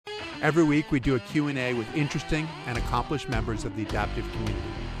Every week we do a Q&A with interesting and accomplished members of the adaptive community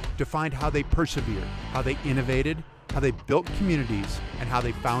to find how they persevered, how they innovated, how they built communities, and how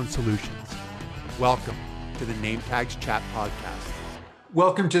they found solutions. Welcome to the Name Tags Chat Podcast.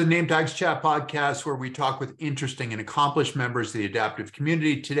 Welcome to the Name Tags Chat Podcast, where we talk with interesting and accomplished members of the adaptive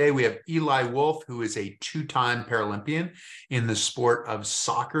community. Today we have Eli Wolf, who is a two-time Paralympian in the sport of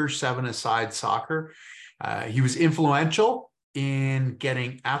soccer, seven-a-side soccer. He was influential in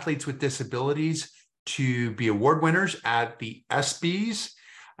getting athletes with disabilities to be award winners at the ESPYs.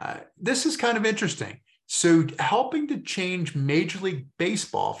 This is kind of interesting. So helping to change Major League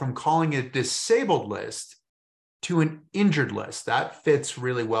Baseball from calling it a disabled list to an injured list. That fits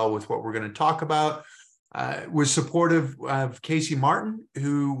really well with what we're going to talk about. Was supportive of Casey Martin,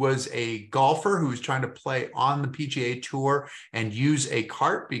 who was a golfer who was trying to play on the PGA Tour and use a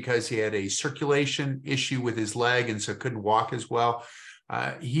cart because he had a circulation issue with his leg and so couldn't walk as well.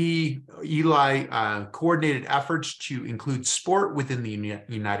 Eli coordinated efforts to include sport within the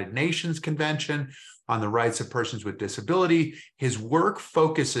United Nations Convention on the Rights of Persons with Disability. His work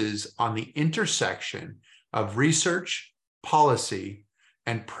focuses on the intersection of research, policy,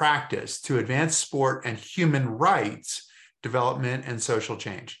 and practice to advance sport and human rights development and social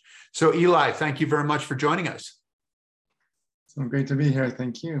change. So Eli, thank you very much for joining us. It's great to be here.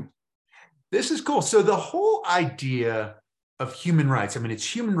 Thank you. This is cool. So the whole idea of human rights, I mean, it's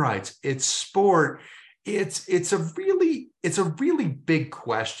human rights, it's sport, it's a really big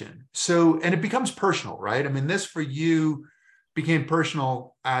question. So, and it becomes personal, right? I mean, this for you became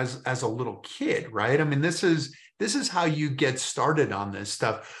personal as a little kid, right? I mean, this is how you get started on this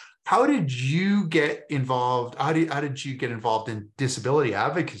stuff. How did you get involved? How did you get involved in disability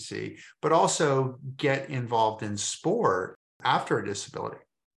advocacy, but also get involved in sport after a disability?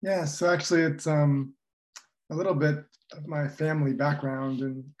 Yeah, so actually it's a little bit of my family background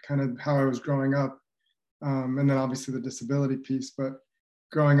and kind of how I was growing up. And then obviously the disability piece, but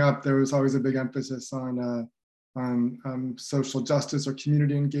growing up, there was always a big emphasis on social justice or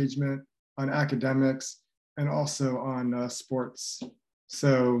community engagement, on academics, and also on sports.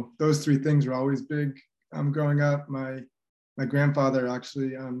 So those three things were always big growing up. My grandfather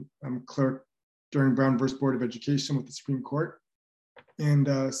actually clerked during Brown versus Board of Education with the Supreme Court.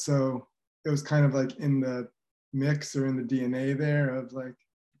 And so it was kind of like in the mix or in the DNA there of like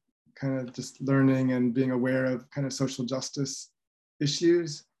kind of just learning and being aware of kind of social justice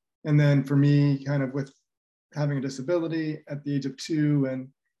issues. And then for me, kind of with having a disability at the age of 2 and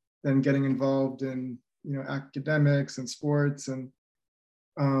then getting involved in, academics and sports and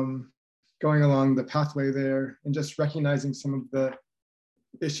going along the pathway there and just recognizing some of the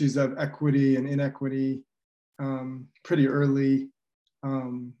issues of equity and inequity pretty early.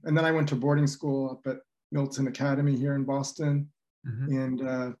 And then I went to boarding school up at Milton Academy here in Boston. Mm-hmm.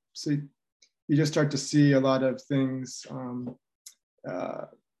 And so you just start to see a lot of things.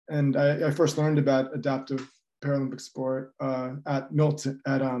 And I first learned about adaptive Paralympic sport at Milton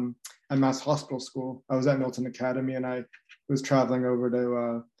at Mass Hospital School. I was at Milton Academy, and I was traveling over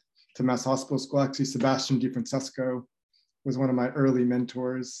to Mass Hospital School. Actually, Sebastian DiFrancesco was one of my early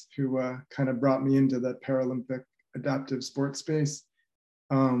mentors who kind of brought me into the Paralympic adaptive sports space.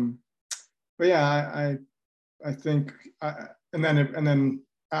 But yeah, I think, and then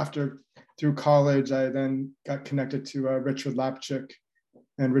after through college, I then got connected to Richard Lapchick.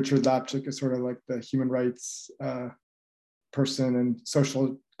 And Richard Lapchick is sort of like the human rights person and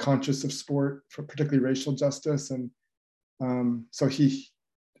social conscious of sport, for particularly racial justice. And so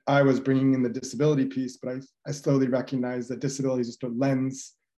I was bringing in the disability piece, but I slowly recognized that disability is just a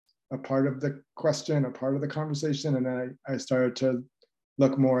lens, a part of the question, a part of the conversation. And then I started to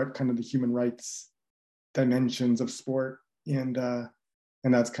look more at kind of the human rights dimensions of sport. And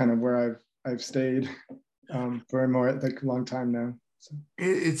that's kind of where I've stayed for a long time now. So.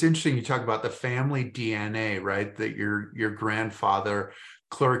 It's interesting you talk about the family DNA, right? That your grandfather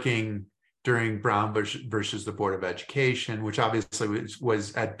clerking during Brown versus the Board of Education, which obviously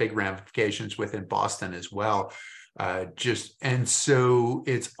was at big ramifications within Boston as well. And so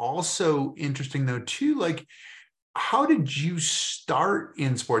it's also interesting though too, like how did you start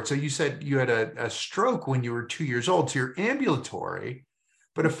in sports? So you said you had a stroke when you were 2 years old, so you're ambulatory,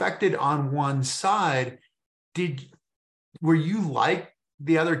 but affected on one side. Were you like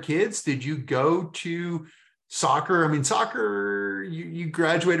the other kids? Did you go to soccer? I mean, soccer, you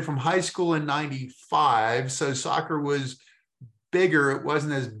graduated from high school in 95, so soccer was bigger. It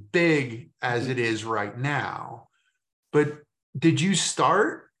wasn't as big as it is right now. But did you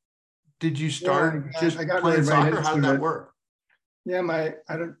start just I got playing really soccer? right How did that work? Yeah, my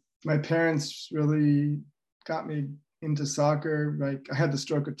parents really got me into soccer. Like I had the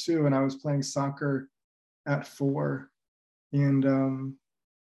stroke at 2 and I was playing soccer at 4. And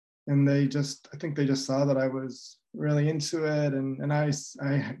I think they just saw that I was really into it, and I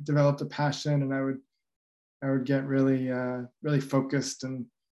developed a passion, and I would get really focused and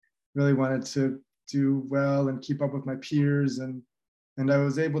really wanted to do well and keep up with my peers, and I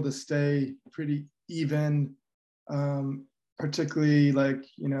was able to stay pretty even, particularly like,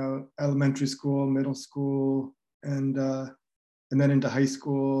 elementary school, middle school, and then into high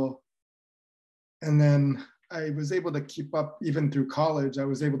school. And then I was able to keep up even through college. I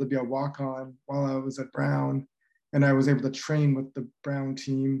was able to be a walk-on while I was at Brown, and I was able to train with the Brown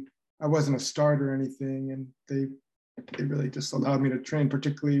team. I wasn't a starter or anything, and they really just allowed me to train,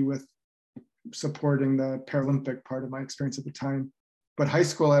 particularly with supporting the Paralympic part of my experience at the time. But high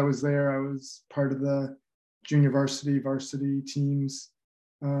school, I was there. I was part of the junior varsity teams.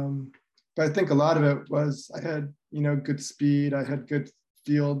 But I think a lot of it was I had, good speed. I had good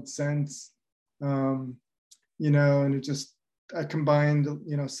field sense. And it just, I combined,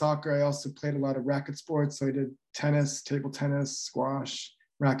 soccer. I also played a lot of racket sports. So I did tennis, table tennis, squash,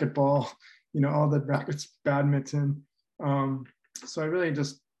 racquetball, all the rackets, badminton. So I really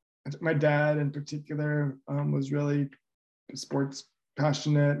just, my dad in particular was really sports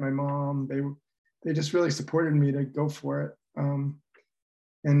passionate. My mom, they just really supported me to go for it.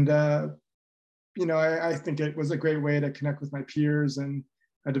 I think it was a great way to connect with my peers, and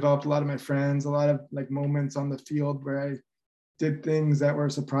I developed a lot of my friends, a lot of like moments on the field where I did things that were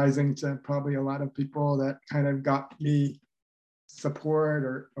surprising to probably a lot of people that kind of got me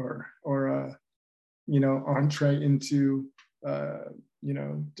support or entree into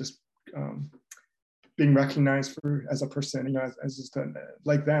just being recognized as a person, as just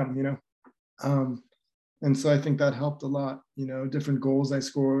like them. And so I think that helped a lot. Different goals I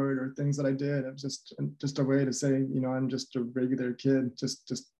scored or things that I did. It was just a way to say, I'm just a regular kid.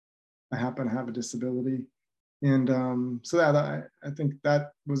 Just I happen to have a disability, and so that I think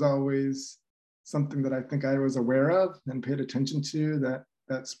that was always something that I think I was aware of and paid attention to.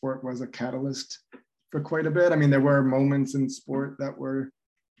 That sport was a catalyst for quite a bit. I mean, there were moments in sport that were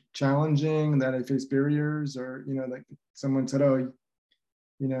challenging, that I faced barriers, or like someone said, oh,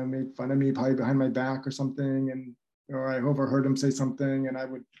 made fun of me probably behind my back or something, or I overheard him say something, and I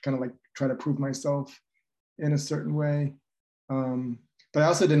would kind of like try to prove myself in a certain way. But I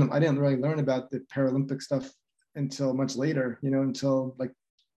also didn't really learn about the Paralympic stuff until much later, until like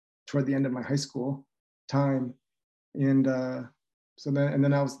toward the end of my high school time. And that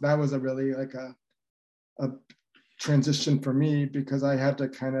was a really like a transition for me, because I had to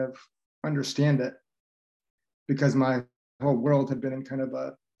kind of understand it, because my whole world had been in kind of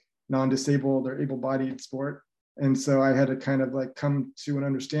a non-disabled or able-bodied sport. And so I had to kind of like come to an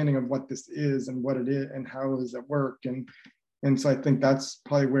understanding of what this is and what it is and how does it work. And so I think that's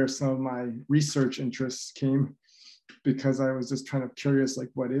probably where some of my research interests came, because I was just kind of curious,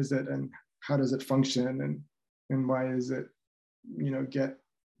 like, what is it and how does it function, and why is it, get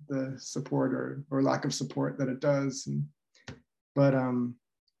the support or lack of support that it does. But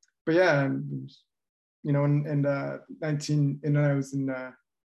yeah, and I was in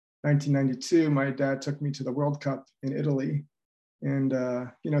 1992, my dad took me to the World Cup in Italy. And,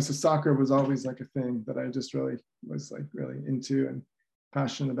 so soccer was always like a thing that I just really was like really into and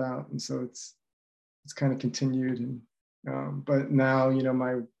passionate about. And so it's kind of continued. And, but now,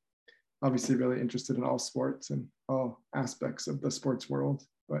 my obviously really interested in all sports and all aspects of the sports world,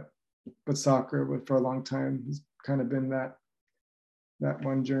 but soccer for a long time has kind of been that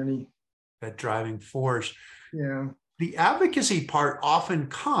one journey. That driving force. Yeah. The advocacy part often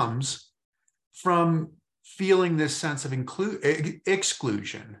comes from feeling this sense of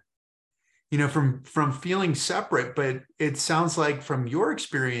exclusion, from feeling separate. But it sounds like from your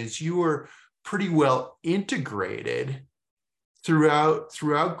experience, you were pretty well integrated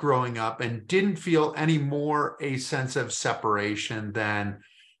throughout growing up and didn't feel any more a sense of separation than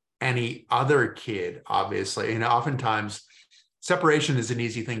any other kid, obviously. And oftentimes separation is an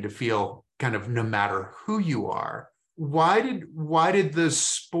easy thing to feel kind of no matter who you are. Why did the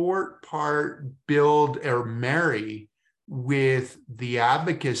sport part build or marry with the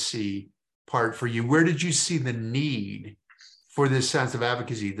advocacy part for you? Where did you see the need for this sense of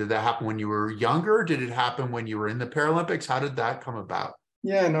advocacy? Did that happen when you were younger? Did it happen when you were in the Paralympics? How did that come about?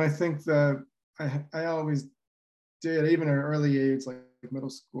 Yeah, no, I think that I always did, even at an early age, like middle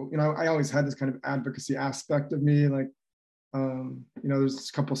school. I always had this kind of advocacy aspect of me. Like, there's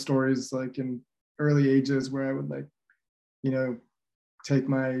a couple stories like in early ages where I would like, take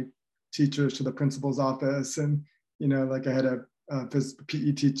my teachers to the principal's office, and like I had a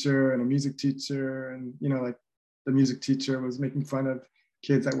PE teacher and a music teacher, and like the music teacher was making fun of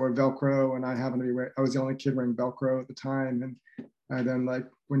kids that wore Velcro, and I was the only kid wearing Velcro at the time. And I then like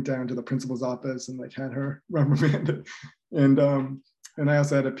went down to the principal's office and like had her reprimand it. And I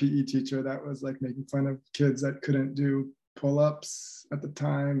also had a PE teacher that was like making fun of kids that couldn't do pull-ups at the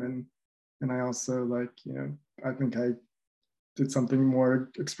time. And I also like, I think I did something more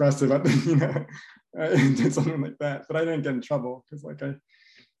expressive. I think, I did something like that, but I didn't get in trouble because like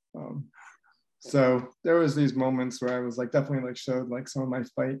so there was these moments where I was like definitely like showed like some of my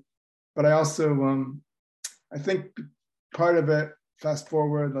fight, but I also I think part of it, fast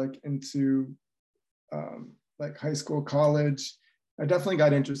forward like into like high school, college, I definitely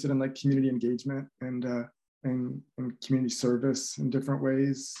got interested in like community engagement and community service in different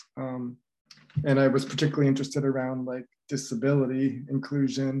ways. And I was particularly interested around like disability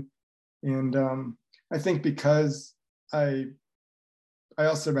inclusion. And I think because I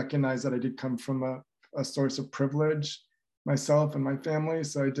also recognize that I did come from a source of privilege myself and my family.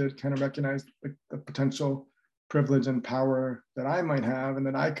 So I did kind of recognize like the potential privilege and power that I might have and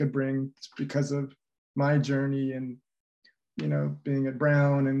that I could bring because of my journey and, being at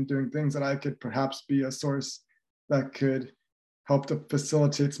Brown and doing things that I could perhaps be a source that could help to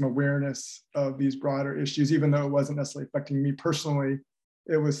facilitate some awareness of these broader issues, even though it wasn't necessarily affecting me personally.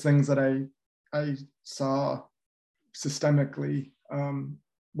 It was things that I saw systemically, and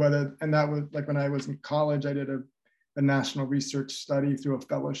that was like when I was in college, I did a national research study through a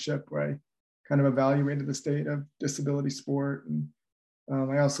fellowship where I kind of evaluated the state of disability sport. And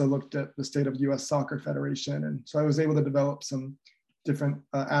I also looked at the state of US Soccer Federation. And so I was able to develop some different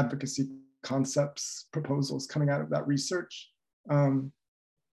advocacy concepts, proposals coming out of that research. So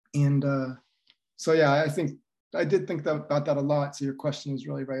yeah, I think I did think about that a lot. So your question is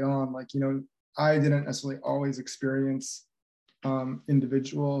really right on. Like, I didn't necessarily always experience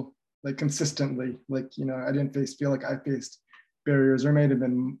individual, like consistently, like, I didn't feel like I faced barriers. There may have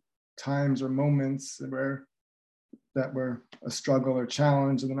been times or moments that were a struggle or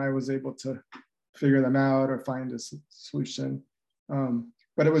challenge, and then I was able to figure them out or find a solution.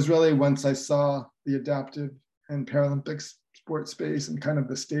 But it was really once I saw the adaptive and Paralympic sport space and kind of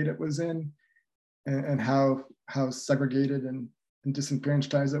the state it was in, and how segregated and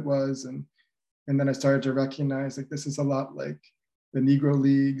disenfranchised it was, and then I started to recognize like this is a lot like the Negro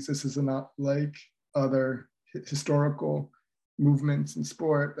Leagues. This is not like other historical movements in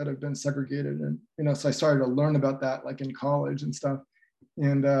sport that have been segregated. And so I started to learn about that like in college and stuff,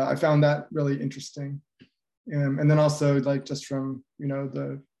 and I found that really interesting. And then also like just from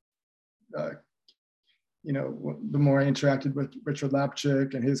the more I interacted with Richard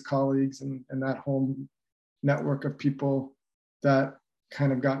Lapchick and his colleagues and that whole network of people, that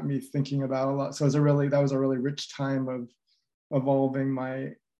kind of got me thinking about a lot. So that was a really rich time of evolving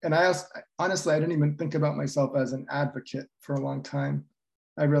and honestly, I didn't even think about myself as an advocate for a long time.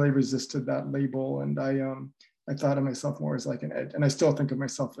 I really resisted that label, and I thought of myself more as like and I still think of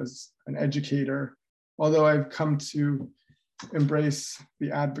myself as an educator, although I've come to embrace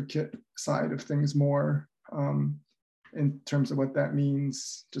the advocate side of things more, in terms of what that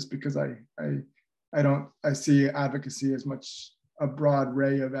means, just because I see advocacy as much a broad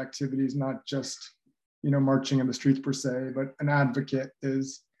array of activities, not just marching in the streets per se, but an advocate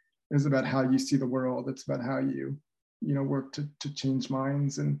is about how you see the world. It's about how you work to change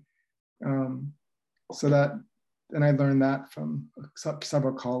minds. And so that, and I learned that from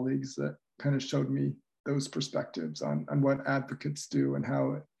several colleagues that kind of showed me those perspectives on what advocates do and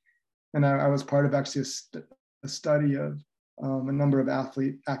how it, and I was part of actually a study of a number of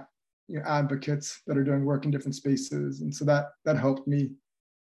advocates that are doing work in different spaces. And so that helped me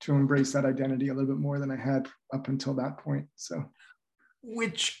to embrace that identity a little bit more than I had up until that point. So,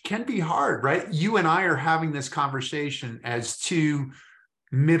 which can be hard, right? You and I are having this conversation as two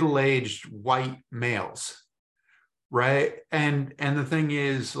middle-aged white males, right? And the thing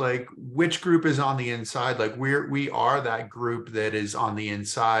is, like, which group is on the inside? Like, we are that group that is on the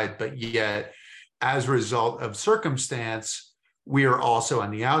inside, but yet as a result of circumstance, we are also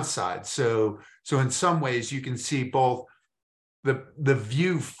on the outside. So in some ways you can see both the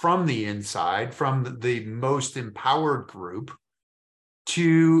view from the inside, from the most empowered group,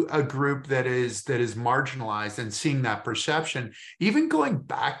 to a group that is marginalized, and seeing that perception, even going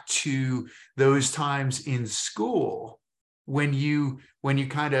back to those times in school when you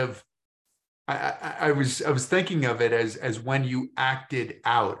kind of, I was thinking of it as when you acted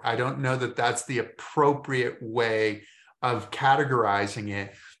out. I don't know that that's the appropriate way of categorizing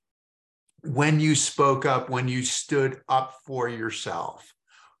it. When you spoke up, when you stood up for yourself,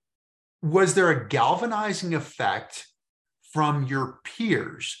 was there a galvanizing effect from your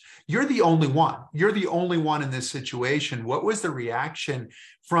peers? You're the only one. You're the only one in this situation. What was the reaction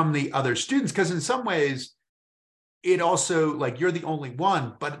from the other students? Because in some ways, it also, like, you're the only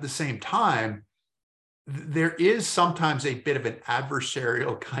one, but at the same time, there is sometimes a bit of an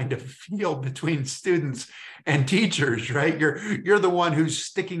adversarial kind of feel between students and teachers, right? You're the one who's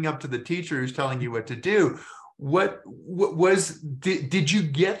sticking up to the teacher who's telling you what to do. What was, did you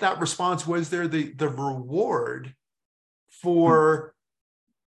get that response? Was there the reward for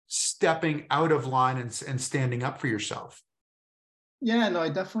stepping out of line and standing up for yourself? Yeah, no, I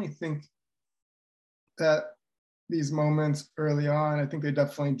definitely think that these moments early on, I think they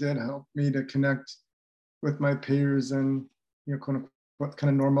definitely did help me to connect with my peers and, you know, kind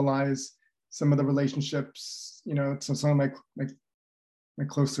of normalize some of the relationships, you know, to some of my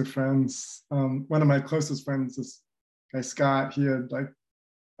closer friends. One of my closest friends, this guy Scott, he had like,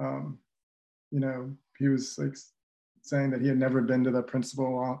 you know, he was like saying that he had never been to the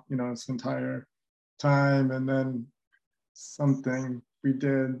principal, you know, his entire time. And then something we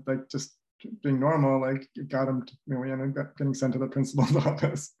did, like just being normal, like it got him, you know, we ended up getting sent to the principal's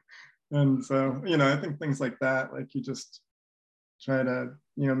office. And so, you know, I think things like that, like you just try to,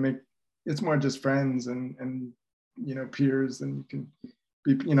 you know, make, it's more just friends and you know, peers, and you can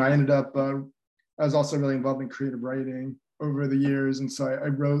be, you know, I ended up, I was also really involved in creative writing over the years. And so I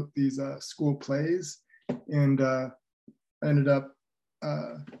wrote these school plays, and I ended up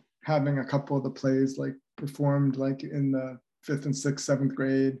having a couple of the plays like performed like in the 5th and 6th, 7th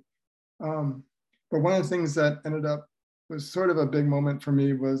grade. But one of the things that ended up was sort of a big moment for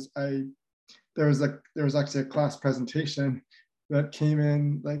me was there was actually a class presentation that came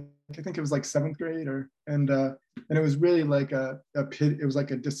in, like I think it was like 7th grade, and it was really like a pit. It was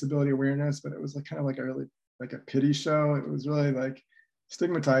like a disability awareness, but it was like kind of like a really like a pity show. It was really like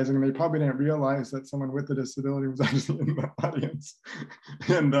stigmatizing, and they probably didn't realize that someone with a disability was actually in the audience.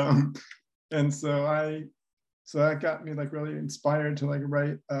 And so that got me like really inspired to like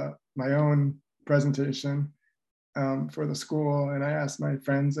write my own presentation for the school, and I asked my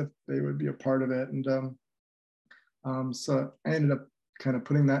friends if they would be a part of it, and so I ended up kind of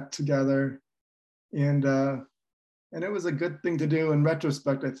putting that together, and it was a good thing to do. In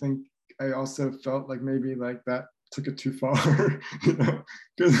retrospect, I think I also felt like maybe like that took it too far. You know?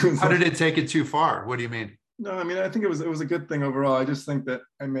 How did it take it too far? What do you mean? No, I mean, I think it was a good thing overall. I just think that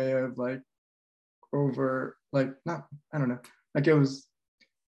I may have like not, I don't know, like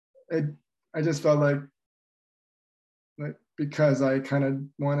I just felt like because I kind of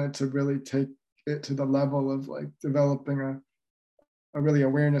wanted to really take it to the level of like developing a really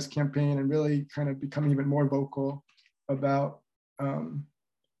awareness campaign and really kind of become even more vocal about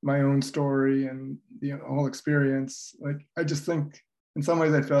my own story and the whole experience. Like, I just think in some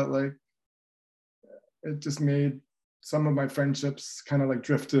ways I felt like it just made some of my friendships kind of like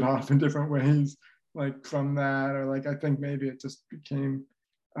drifted off in different ways, like from that, or like I think maybe it just became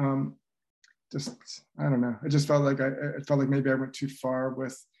just, I don't know. I just felt like I felt like maybe I went too far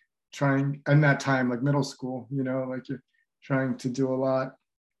with trying, in that time, like middle school, you know, like you're trying to do a lot.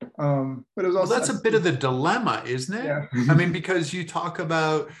 But it was also, well, that's a bit of the dilemma, isn't it? Yeah. I mean, because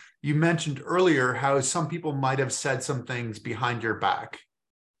you mentioned earlier how some people might have said some things behind your back.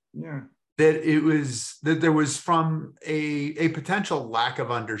 Yeah. That there was from a potential lack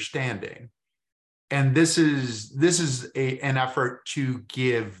of understanding. And this is an effort to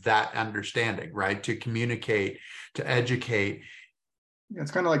give that understanding, right? To communicate, to educate. Yeah,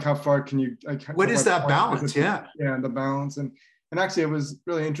 it's kind of like how far can you, like, What is that balance? Yeah. Yeah, the balance. And actually it was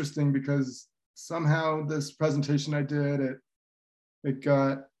really interesting because somehow this presentation I did, it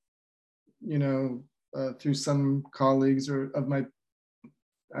got, you know, through some colleagues or of my,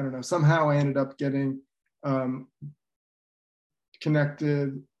 I don't know, somehow I ended up getting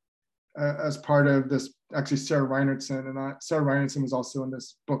connected as part of this, actually Sarah Reinertsen, and Sarah Reinertsen was also in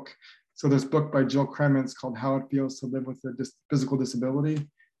this book. So this book by Jill Kremens called How It Feels to Live with a Physical Disability.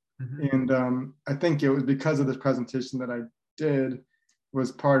 Mm-hmm. And I think it was because of this presentation that I did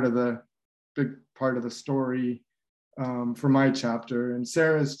was big part of the story for my chapter. And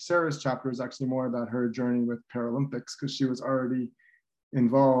Sarah's chapter is actually more about her journey with Paralympics, because she was already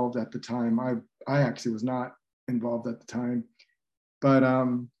involved at the time. I actually was not involved at the time, but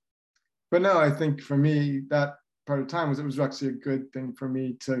no, I think for me that part of the time it was actually a good thing for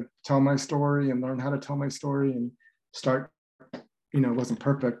me to tell my story and learn how to tell my story and start, you know, it wasn't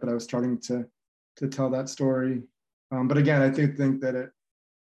perfect, but I was starting to tell that story. But again, I do think that it,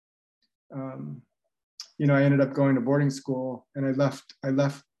 you know, I ended up going to boarding school, and I left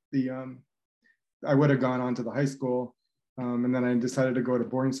the, I would have gone on to the high school, and then I decided to go to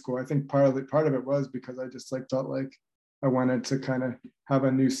boarding school. I think part of it was because I just like felt like I wanted to kind of have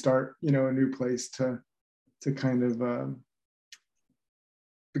a new start, a new place to kind of,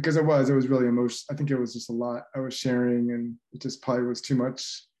 because it was really emotional. I think it was just a lot I was sharing, and it just probably was too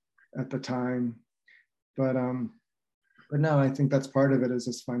much at the time. But no, I think that's part of it, is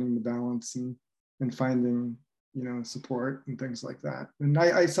just finding the balance and finding, support and things like that. And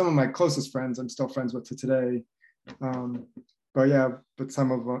I some of my closest friends I'm still friends with to today. But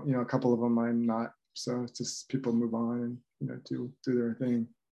some of them, a couple of them I'm not. So it's just people move on and, do their thing.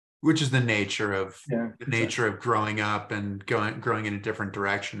 Which is the nature of exactly. of growing up and growing in a different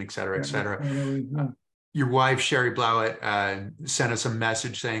direction, et cetera, et cetera. Totally, yeah. Your wife, Sherry Blowett, sent us a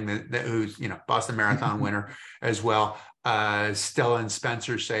message saying that who's, Boston Marathon winner as well. Stella and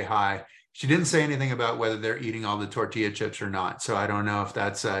Spencer say hi. She didn't say anything about whether they're eating all the tortilla chips or not. So I don't know if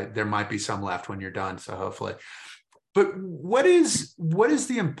that's, there might be some left when you're done. So hopefully. But what is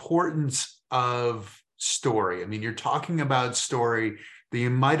the importance of story? I mean, you're talking about story that you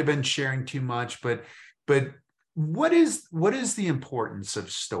might have been sharing too much, but what is the importance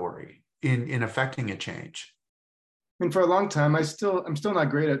of story in affecting a change? I mean, for a long time, I'm still not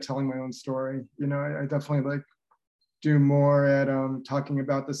great at telling my own story. I definitely do more at talking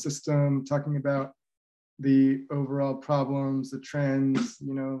about the system, talking about the overall problems, the trends,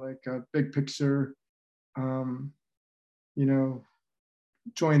 like a big picture,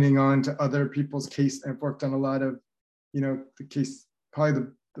 joining on to other people's case. I've worked on a lot of, the case, probably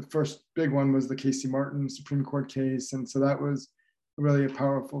the first big one was the Casey Martin Supreme Court case. And so that was really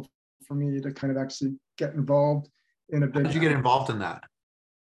powerful for me to kind of actually get involved in a big. How did you get involved in that?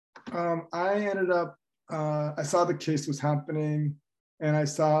 I ended up, I saw the case was happening, and I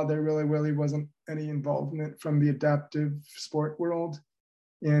saw there really wasn't any involvement from the adaptive sport world.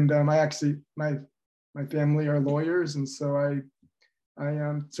 And I actually, my family are lawyers, and so I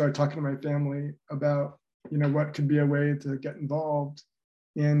started talking to my family about what could be a way to get involved,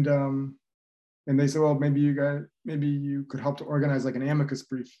 and they said, well, maybe you could help to organize like an amicus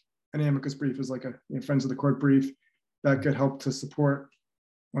brief. An amicus brief is like a Friends of the Court brief that could help to support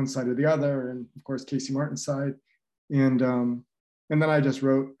one side or the other, and of course Casey Martin's side. And then I just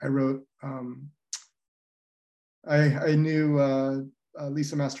wrote. I knew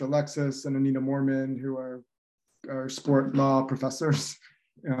Lisa Master Alexis and Anita Mormon, who are sport law professors,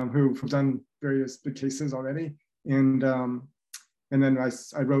 who have done various big cases already. And then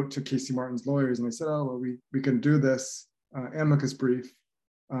I wrote to Casey Martin's lawyers, and they said, oh, well, we can do this amicus brief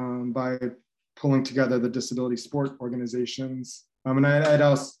by pulling together the disability sport organizations. And I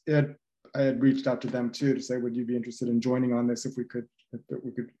had reached out to them too to say, would you be interested in joining on this if it could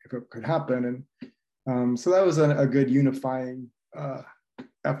happen? And so that was a good unifying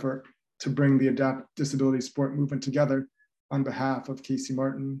effort to bring the disability sport movement together on behalf of Casey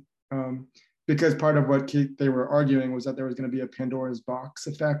Martin. Because part of what they were arguing was that there was going to be a Pandora's box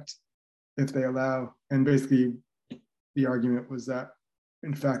effect if they allow, and basically the argument was that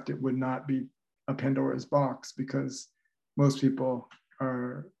in fact it would not be a Pandora's box, because most people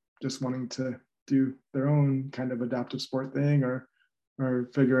are just wanting to do their own kind of adaptive sport thing, or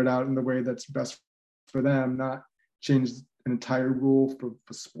figure it out in the way that's best for them, not change an entire rule for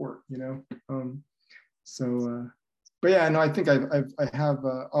sport, but yeah, no, I think I have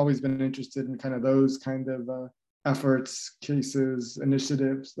always been interested in kind of those kind of efforts, cases,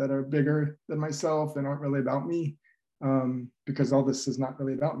 initiatives that are bigger than myself and aren't really about me, because all this is not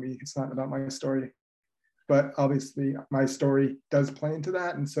really about me. It's not about my story, but obviously my story does play into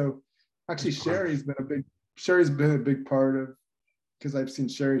that. And so actually Sherry's been a big part of, because I've seen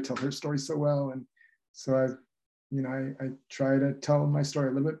Sherry tell her story so well. And so I try to tell my story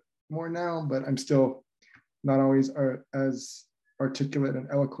a little bit more now, but I'm still not always as articulate and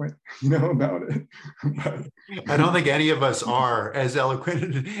eloquent, about it. I don't think any of us are as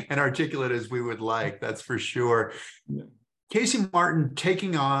eloquent and articulate as we would like. That's for sure. Yeah. Casey Martin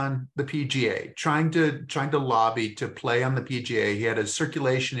taking on the PGA, trying to lobby to play on the PGA. He had a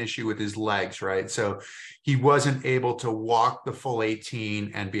circulation issue with his legs, right? So he wasn't able to walk the full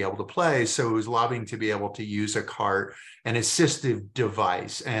 18 and be able to play. So he was lobbying to be able to use a cart, an assistive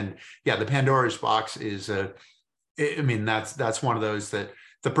device. And yeah, the Pandora's box is that's one of those that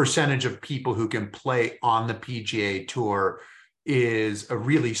the percentage of people who can play on the PGA Tour is a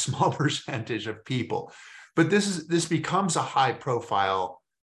really small percentage of people. But this becomes a high profile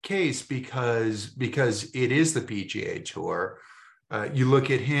case because it is the PGA Tour. You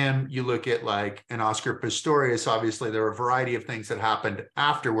look at him, you look at like an Oscar Pistorius. Obviously, there are a variety of things that happened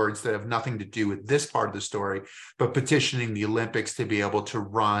afterwards that have nothing to do with this part of the story, but petitioning the Olympics to be able to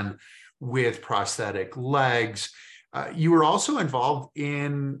run with prosthetic legs. You were also involved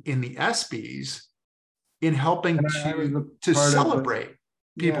in the ESPYs in helping And I was a to part of the, celebrate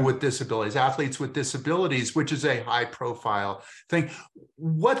people yeah. with disabilities, athletes with disabilities, which is a high profile thing.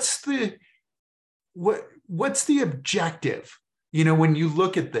 What's the what's the objective, when you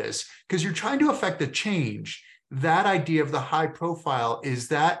look at this? Because you're trying to affect a change. That idea of the high profile, is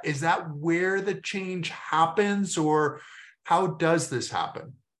that where the change happens, or how does this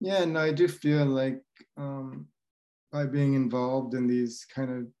happen? Yeah, no, I do feel like by being involved in these kind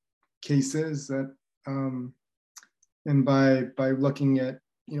of cases that and by looking at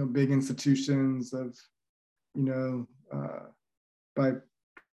big institutions of you know by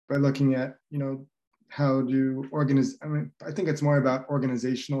looking at how do organize. I mean, I think it's more about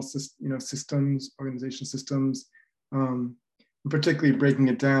organizational systems, organization systems, particularly breaking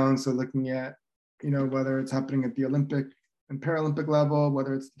it down. So looking at whether it's happening at the Olympic and Paralympic level,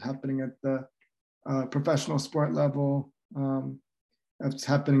 whether it's happening at the professional sport level, if it's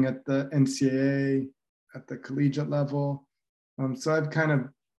happening at the NCAA, at the collegiate level. So I've kind of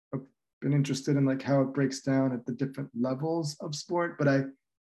been interested in like how it breaks down at the different levels of sport, but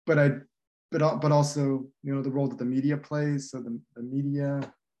also the role that the media plays. So the media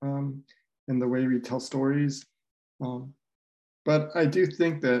and the way we tell stories. But I do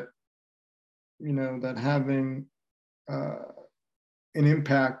think that that having an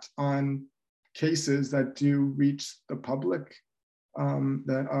impact on cases that do reach the public,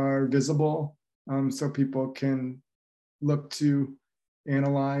 that are visible, so people can look to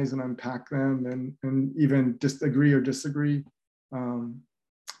analyze and unpack them and even agree or disagree.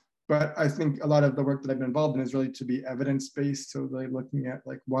 But I think a lot of the work that I've been involved in is really to be evidence-based. So like looking at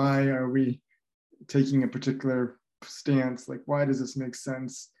like, why are we taking a particular stance? Like, why does this make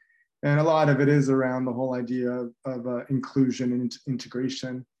sense? And a lot of it is around the whole idea of inclusion and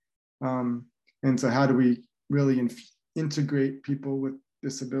integration. And so how do we really integrate people with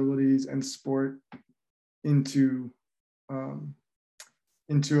disabilities and sport into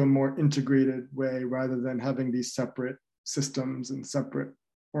a more integrated way, rather than having these separate systems and separate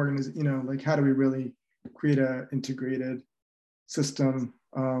like how do we really create an integrated system?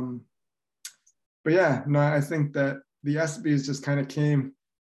 But yeah, no, I think that the ESPYs just kind of came.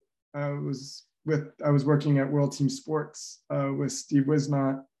 I was working at World Team Sports with Steve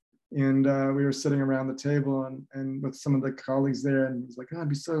Wisnott, and we were sitting around the table and with some of the colleagues there, and he was like, "Oh,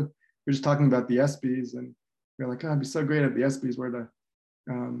 we're just talking about the ESPYs," and we were like, "Oh, it'd be so great if the ESPYs were to,"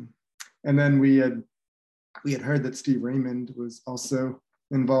 and then we had heard that Steve Raymond was also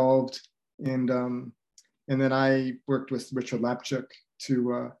involved, and then I worked with Richard Lapchuk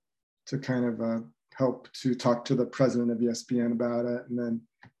to kind of help to talk to the president of ESPN about it, and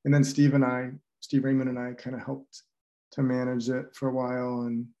then Steve Raymond and I kind of helped to manage it for a while,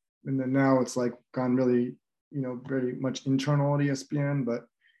 and then now it's like gone really very much internal at ESPN, but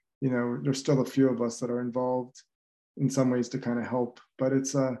there's still a few of us that are involved in some ways to kind of help. But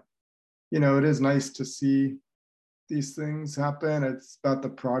it's it is nice to see these things happen. It's about the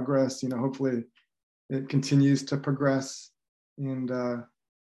progress. Hopefully it continues to progress, and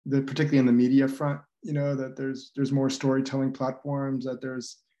particularly in the media front. That there's more storytelling platforms. That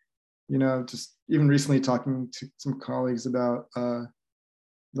there's just even recently talking to some colleagues about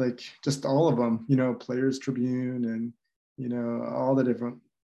like just all of them. Players Tribune and all the different.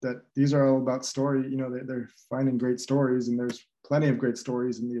 That these are all about story. They're finding great stories, and there's plenty of great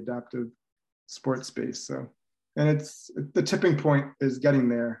stories in the adaptive sports space. So. And it's the tipping point is getting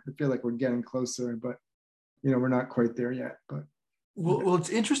there. I feel like we're getting closer, but we're not quite there yet. But well, it's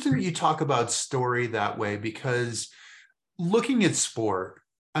interesting that you talk about story that way, because looking at sport,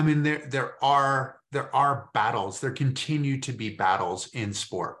 I mean, there are battles. There continue to be battles in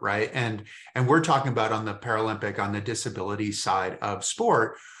sport, right? And we're talking about on the Paralympic, on the disability side of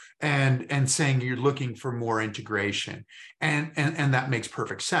sport, and saying you're looking for more integration, and that makes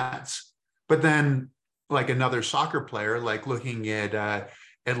perfect sense. But then, like another soccer player, like looking at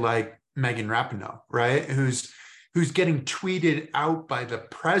like Megan Rapinoe, right? Who's getting tweeted out by the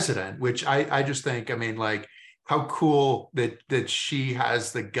president, which I just think, I mean, like, how cool that she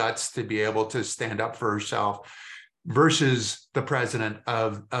has the guts to be able to stand up for herself versus the president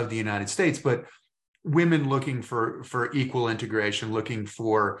of the United States. But women looking for equal integration, looking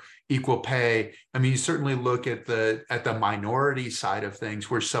for equal pay. I mean, you certainly look at the minority side of things,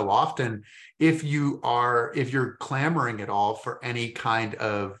 where so often if you're clamoring at all for any kind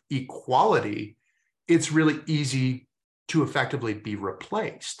of equality, it's really easy to effectively be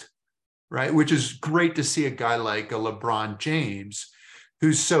replaced, right? Which is great to see a guy like a LeBron James,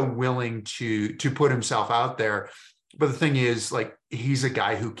 who's so willing to put himself out there. But the thing is, like, he's a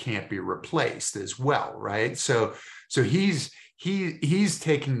guy who can't be replaced as well, right? So he's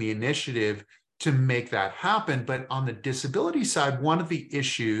taking the initiative to make that happen. But on the disability side, one of the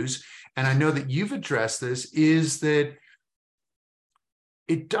issues, and I know that you've addressed this, is that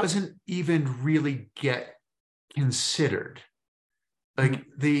it doesn't even really get considered. Like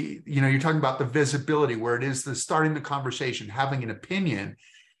you're talking about the visibility, where it is the starting the conversation, having an opinion,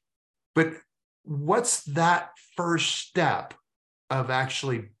 but what's that first step of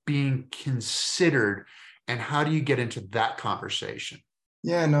actually being considered, and how do you get into that conversation?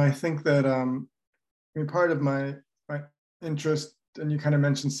 Yeah, no, I think that part of my interest, and you kind of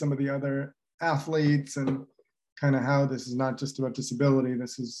mentioned some of the other athletes and kind of how this is not just about disability,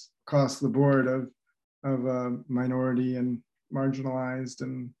 this is across the board of minority and marginalized,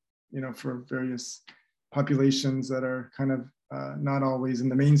 and for various populations that are kind of not always in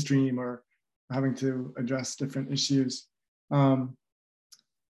the mainstream or having to address different issues.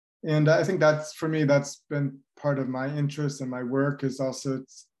 And I think that's, for me, that's been part of my interest and my work, is also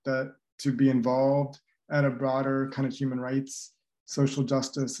that to be involved at a broader kind of human rights, social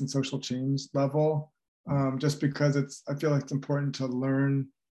justice, and social change level, just because I feel like it's important to learn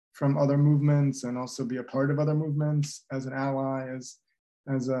from other movements and also be a part of other movements as an ally, as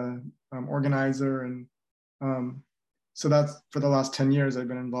a organizer. And so that's, for the last 10 years, I've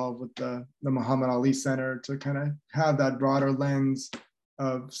been involved with the Muhammad Ali Center to kind of have that broader lens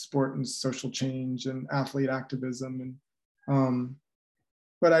of sport and social change and athlete activism. And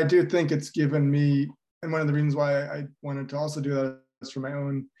but I do think it's given me, and one of the reasons why I wanted to also do that is for my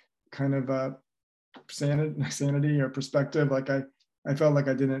own kind of sanity or perspective. Like I felt like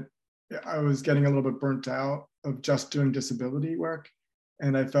I was getting a little bit burnt out of just doing disability work.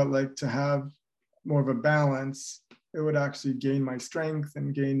 And I felt like to have more of a balance, it would actually gain my strength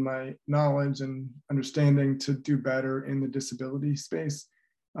and gain my knowledge and understanding to do better in the disability space.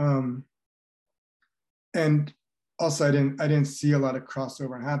 And also I didn't see a lot of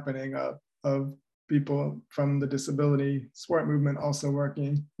crossover happening of people from the disability sport movement also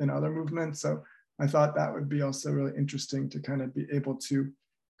working in other movements. So I thought that would be also really interesting to kind of be able to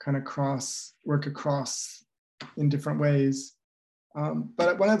kind of work across in different ways.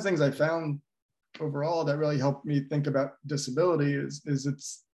 But one of the things I found overall that really helped me think about disability is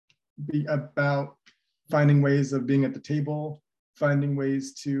it's about finding ways of being at the table, finding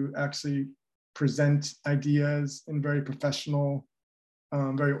ways to actually present ideas in very professional,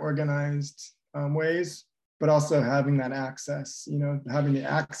 very organized ways, but also having that access, having the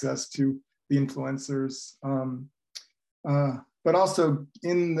access to the influencers. But also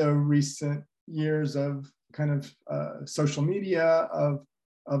in the recent years of kind of social media,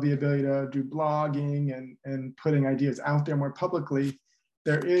 of the ability to do blogging and putting ideas out there more publicly,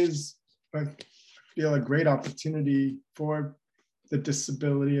 there is, I feel, a great opportunity for the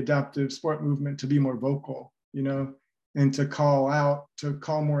disability adaptive sport movement to be more vocal, and to call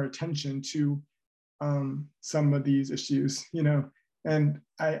more attention to some of these issues, and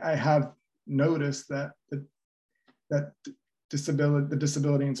I have noticed that the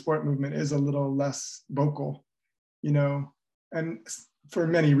disability and sport movement is a little less vocal, and for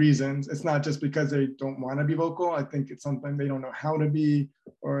many reasons. It's not just because they don't want to be vocal. I think it's something they don't know how to be,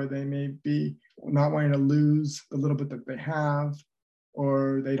 or they may be not wanting to lose the little bit that they have,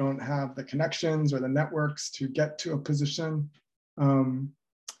 or they don't have the connections or the networks to get to a position. And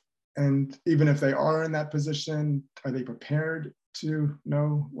even if they are in that position, are they prepared to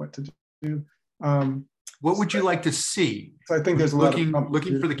know what to do? What would you like to see? So I think there's looking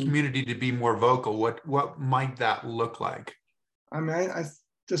for the community to be more vocal. What might that look like? I mean, I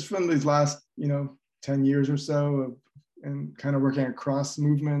just from these last 10 years or so and kind of working across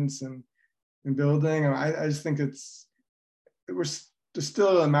movements and building, I just think we're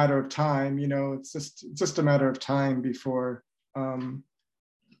still a matter of time. It's just a matter of time before.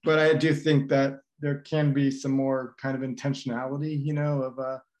 But I do think that there can be some more kind of intentionality,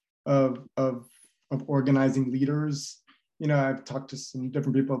 of organizing leaders. I've talked to some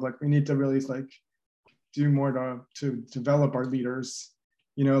different people we need to really do more to develop our leaders.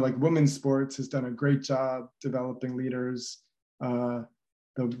 Women's sports has done a great job developing leaders. The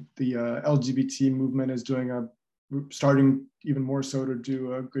LGBT movement is starting even more so to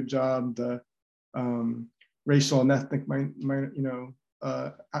do a good job. The racial and ethnic,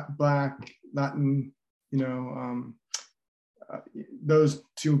 Black, Latin, those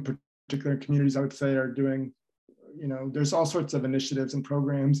two particular communities, I would say, are doing, there's all sorts of initiatives and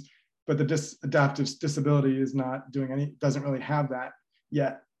programs, but the adaptive disability is not doing doesn't really have that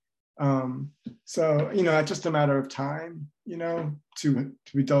yet. So, it's just a matter of time, to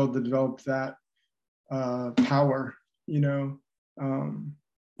be able to develop that power,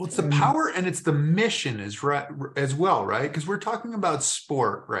 Well, it's the power and it's the mission as well, right? Because we're talking about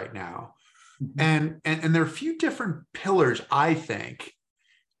sport right now. Mhm. And there are a few different pillars, I think,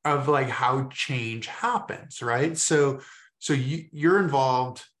 of like how change happens, right? So you're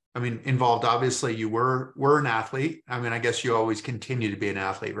involved. I mean, involved. Obviously, you were an athlete. I mean, I guess you always continue to be an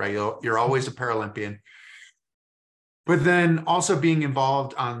athlete, right? You're always a Paralympian. But then also being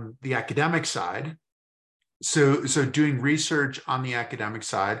involved on the academic side. So doing research on the academic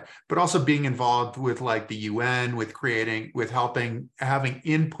side, but also being involved with like the UN, with creating, with helping, having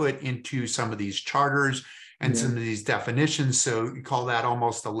input into some of these charters and Yeah. some of these definitions. So you call that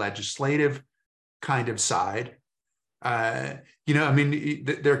almost the legislative kind of side. Uh, I mean,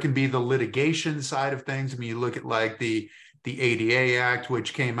 there can be the litigation side of things. I mean, you look at like the ADA Act,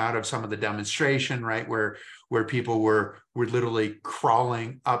 which came out of some of the demonstration, right, where people were literally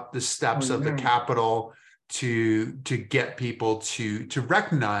crawling up the Oh steps of the yeah. Capitol to get people to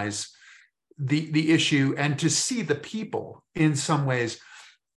recognize the issue and to see the people in some ways.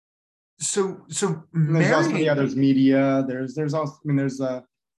 So And there's also, yeah, marrying, there's media. There's also, I mean, there's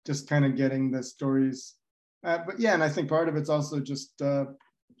just kind of getting the stories. But yeah, and I think part of it's also just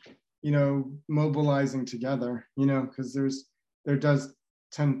mobilizing together. Because there does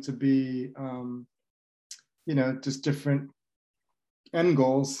tend to be just different end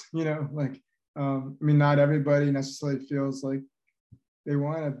goals. Like I mean, not everybody necessarily feels like they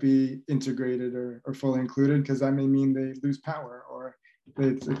want to be integrated or fully included, because that may mean they lose power, or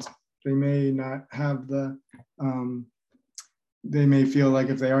they may not have they may feel like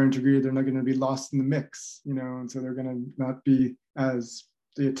if they are integrated, they're not going to be lost in the mix, and so they're going to not be as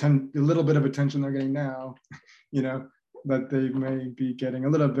the little bit of attention they're getting now, you know, that they may be getting a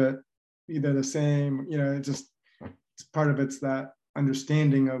little bit either the same, it's part of it's that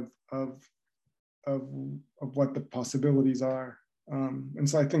understanding of what the possibilities are. And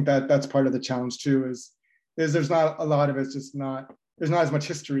so I think that that's part of the challenge too, is there's not a lot of it's just not, there's not as much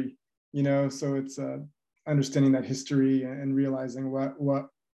history, so it's understanding that history and realizing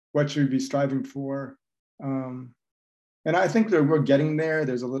what should we be striving for. And I think that we're getting there.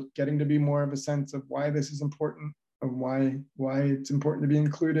 There's getting to be more of a sense of why this is important, of why it's important to be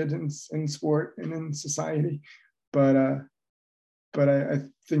included in sport and in society. But I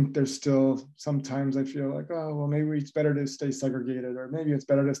think there's still sometimes I feel like, oh, well, maybe it's better to stay segregated, or maybe it's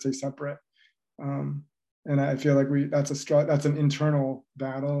better to stay separate. And I feel like that's an internal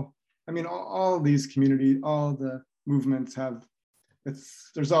battle. I mean, all these communities, all the movements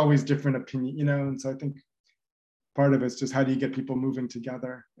there's always different opinion, and so I think part of it's just how do you get people moving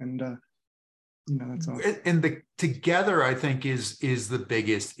together, and that's all. and the together, I think, is the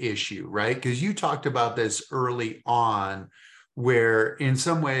biggest issue, right? Because you talked about this early on, where in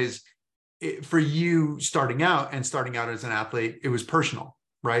some ways, for you starting out as an athlete, it was personal,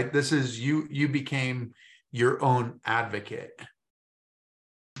 right? This is you became your own advocate,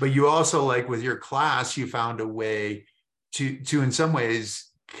 but you also, like with your class, you found a way to in some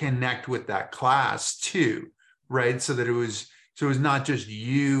ways connect with that class too, right? So it was not just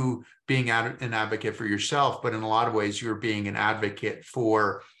you being an advocate for yourself, but in a lot of ways you were being an advocate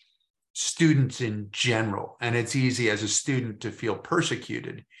for students in general. And it's easy as a student to feel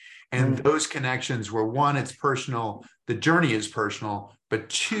persecuted. And those connections were, one, it's personal, the journey is personal, but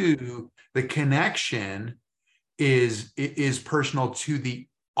two, the connection is personal to the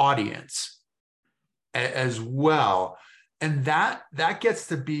audience as well. And that gets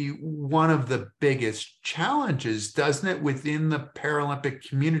to be one of the biggest challenges, doesn't it, within the Paralympic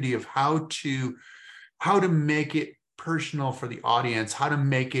community, of how to make it personal for the audience, how to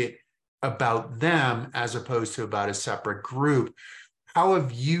make it about them as opposed to about a separate group. How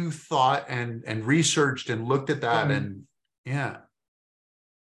have you thought and researched and looked at that? And yeah.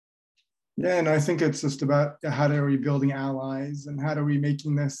 Yeah, and I think it's just about how are we building allies, and how are we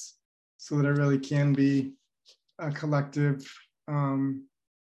making this so that it really can be a collective.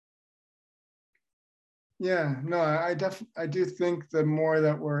 Yeah, no, I do think the more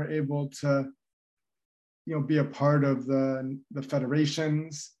that we're able to, be a part of the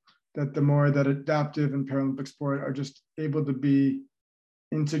federations, that the more that adaptive and Paralympic sport are just able to be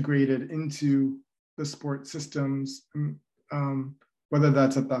integrated into the sport systems, whether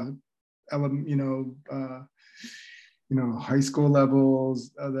that's at the high school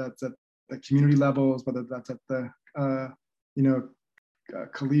levels, that's at the community levels, whether that's at the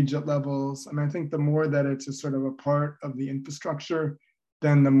collegiate levels. I mean, I think the more that it's a sort of a part of the infrastructure,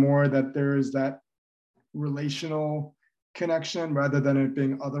 then the more that there is that relational connection rather than it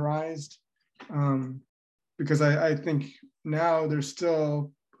being otherized. Because I think now there's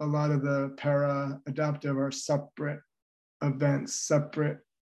still a lot of the para-adaptive are separate events, separate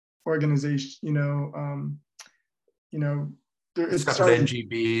organization, it's Stuff with starting.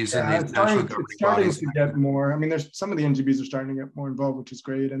 NGBs and Yeah, these national it's governing starting bodies. to get more. I mean, there's some of the NGBs are starting to get more involved, which is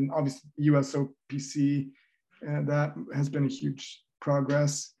great. And obviously, USOPC, that has been a huge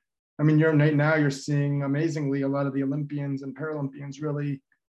progress. I mean, right now you're seeing amazingly a lot of the Olympians and Paralympians really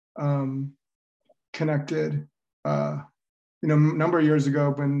connected. You know, a number of years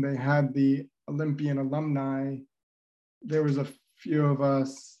ago when they had the Olympian alumni, there was a few of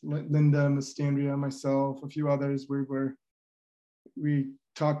us, Linda, Mastandria, myself, a few others, we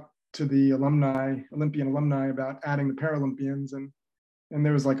talked to the Olympian alumni about adding the Paralympians, and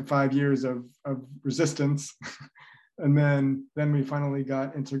there was like 5 years of resistance. And then we finally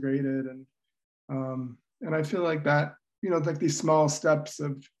got integrated, and I feel like that, you know, like these small steps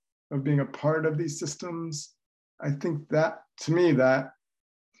of being a part of these systems, I think that, to me, that,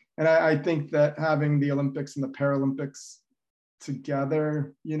 and I think that having the Olympics and the Paralympics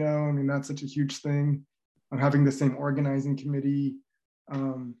together, you know, I mean, that's such a huge thing. Having the same organizing committee,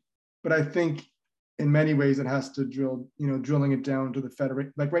 but I think in many ways it has to drilling it down to the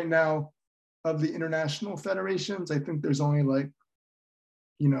federation. Like right now, of the international federations, I think there's only like,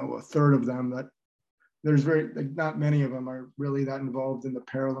 you know, a third of them that there's not many of them are really that involved in the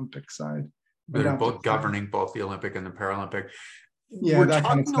Paralympic side. They're both governing both the Olympic and the Paralympic. Yeah, we're that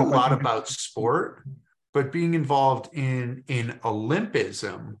talking kind of stuff, a lot about sport, but being involved in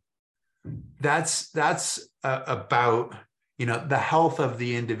Olympism, that's about, you know, the health of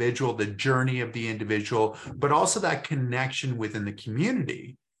the individual, the journey of the individual, but also that connection within the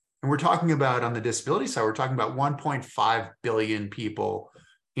community. And we're talking about, on the disability side, we're talking about 1.5 billion people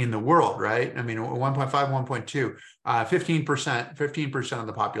in the world, right? I mean, 1.5, 1.2, 15% of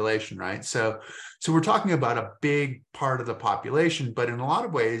the population, right? So we're talking about a big part of the population, but in a lot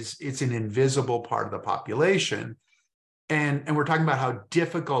of ways, it's an invisible part of the population. And we're talking about how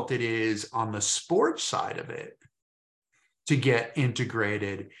difficult it is on the sports side of it to get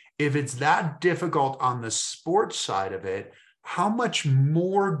integrated. If it's that difficult on the sports side of it, how much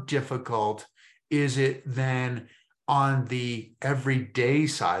more difficult is it than on the everyday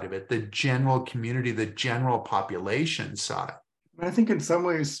side of it, the general community, the general population side? I think in some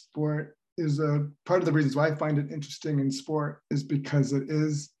ways, sport is a part of the reasons why I find it interesting in sport is because it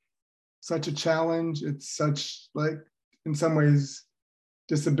is such a challenge. It's such, like, in some ways,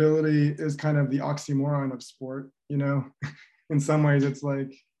 disability is kind of the oxymoron of sport, you know? In some ways, it's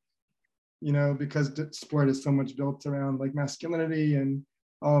like, you know, because sport is so much built around like masculinity and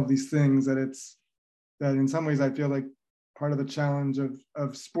all of these things, that in some ways I feel like part of the challenge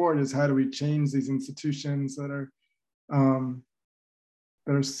of sport is how do we change these institutions that are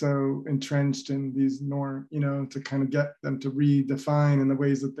so entrenched in these norms, you know, to kind of get them to redefine in the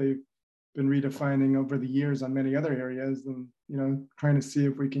ways that they've been redefining over the years on many other areas, and, you know, trying to see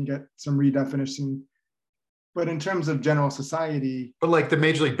if we can get some redefinition. But in terms of general society. But like the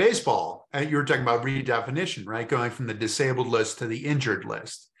Major League Baseball, you were talking about redefinition, right? Going from the disabled list to the injured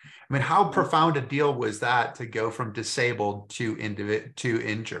list. I mean, how profound a deal was that to go from disabled to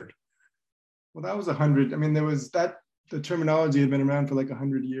injured? Well, that was 100. I mean, there was that, the terminology had been around for like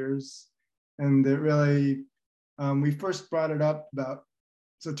 100 years. And it really, we first brought it up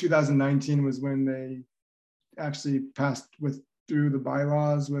so 2019 was when they actually passed through the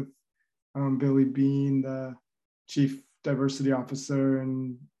bylaws with Billy Bean, the chief diversity officer,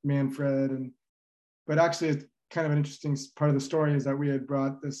 and Manfred. But actually, it's kind of an interesting part of the story is that we had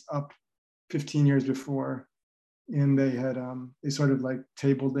brought this up 15 years before, and they had they sort of like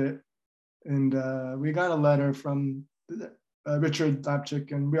tabled it, and we got a letter from Richard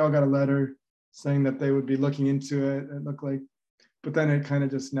Lapchick, and we all got a letter saying that they would be looking into it. It looked like, but then it kind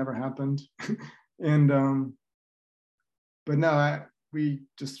of just never happened. And but no, we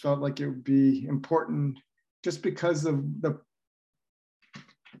just felt like it would be important just because of the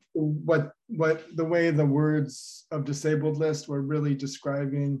way the words of disabled list were really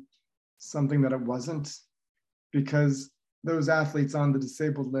describing something that it wasn't, because those athletes on the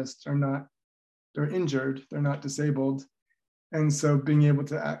disabled list they're injured, they're not disabled. And so being able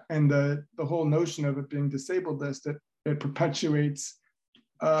to, and the whole notion of it being disabled list, it perpetuates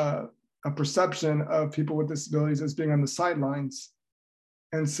a perception of people with disabilities as being on the sidelines.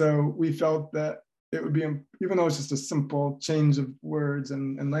 And so we felt that it would be, even though it's just a simple change of words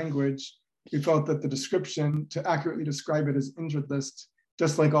and language, we felt that the description, to accurately describe it as injured list,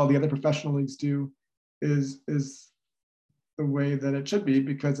 just like all the other professional leagues do, is the way that it should be,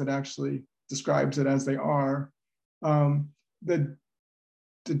 because it actually describes it as they are. The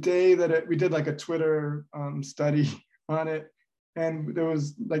day that we did like a Twitter study on it, and there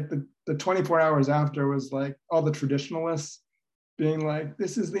was like the 24 hours after was like all the traditionalists being like,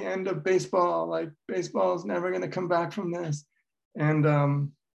 this is the end of baseball, like baseball is never going to come back from this. And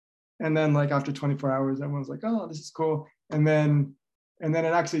then like after 24 hours, everyone was like, oh, this is cool. And then it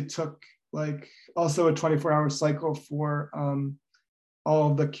actually took like also a 24-hour cycle for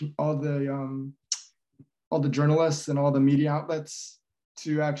all the journalists and all the media outlets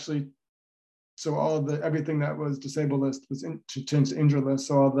to actually, so all of the everything that was disabled list was to change to injured list.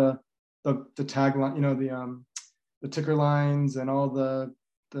 So all the tagline, the ticker lines and all the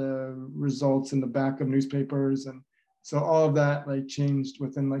results in the back of newspapers, and so all of that like changed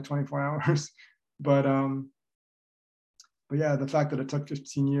within like 24 hours. But yeah, the fact that it took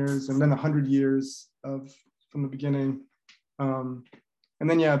 15 years and then 100 years from the beginning, and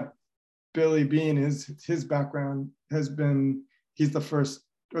then yeah, Billy Beane, his background has been, he's the first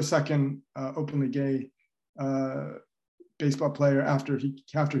or second openly gay baseball player after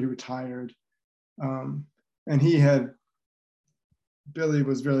he retired, and Billy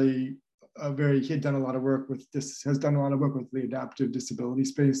was really he had done a lot of work with this, has done a lot of work with the adaptive disability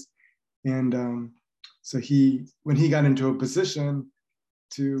space, and so when he got into a position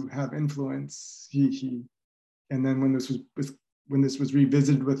to have influence, and then when this was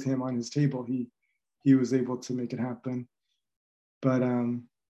revisited with him on his table, he was able to make it happen. But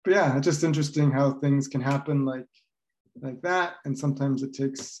yeah, it's just interesting how things can happen like that, and sometimes it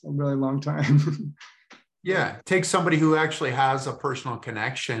takes a really long time. Yeah, it takes somebody who actually has a personal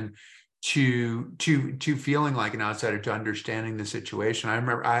connection to feeling like an outsider, to understanding the situation. I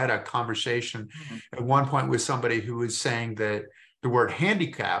remember I had a conversation at one point with somebody who was saying that the word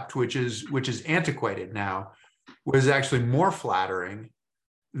handicapped, which is antiquated now, was actually more flattering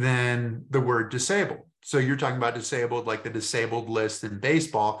than the word disabled. So you're talking about disabled, like the disabled list in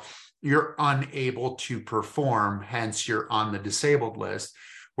baseball, you're unable to perform, hence you're on the disabled list.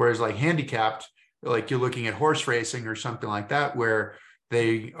 Whereas like handicapped, like you're looking at horse racing or something like that, where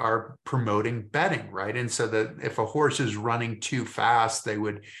they are promoting betting, right? And so that if a horse is running too fast, they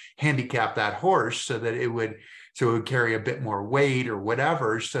would handicap that horse so that it would carry a bit more weight or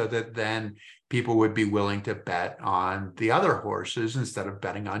whatever, so that then people would be willing to bet on the other horses instead of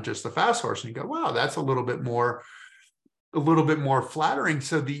betting on just the fast horse. And you go, wow, that's a little bit more flattering.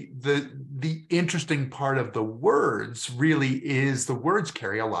 So the interesting part of the words really is the words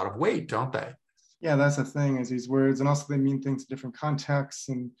carry a lot of weight, don't they? Yeah, that's the thing, is these words, and also they mean things in different contexts,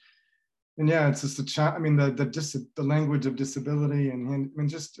 and yeah, it's just the language of disability, and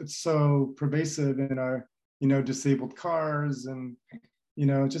just it's so pervasive in our disabled cars, and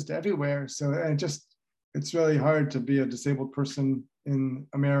just everywhere. So it's really hard to be a disabled person in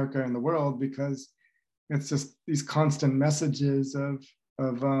America and the world, because it's just these constant messages of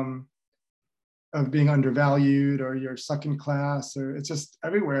being undervalued, or you're second class, or it's just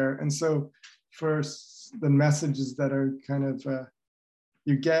everywhere. And so for the messages that are kind of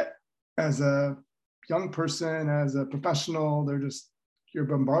you get as a young person, as a professional, you're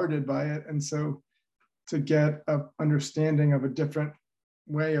bombarded by it. And so to get an understanding of a different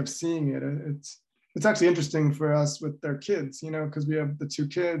way of seeing it, it's actually interesting for us with their kids, because we have the two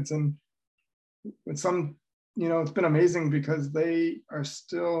kids, and with some, it's been amazing because they are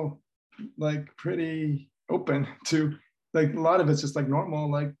still like pretty open to, like, a lot of it's just like normal,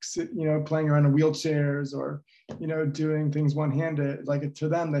 like playing around in wheelchairs, or doing things one-handed. Like, to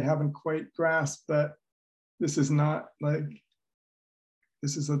them, they haven't quite grasped that this is not like,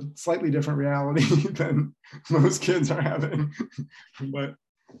 this is a slightly different reality than most kids are having. But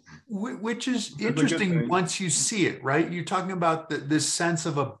which is interesting once you see it, right? You're talking about this sense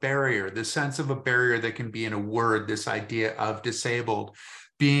of a barrier, that can be in a word, this idea of disabled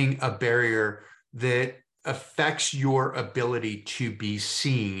being a barrier that affects your ability to be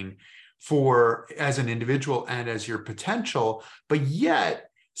seen as an individual and as your potential. But yet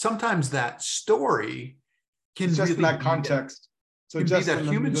sometimes that story can just really in that context. So just be that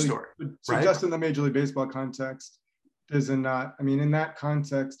human story, so right? Just in the Major League Baseball context, in that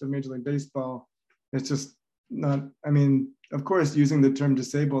context of Major League Baseball, it's just not, of course, using the term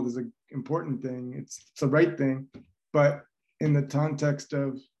disabled is an important thing. It's the right thing. But in the context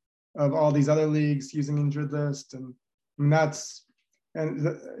of all these other leagues using injured list, so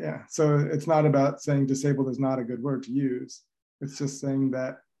it's not about saying disabled is not a good word to use. It's just saying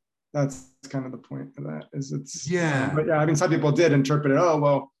that's kind of the point of that, is it's, but yeah, some people did interpret it, oh,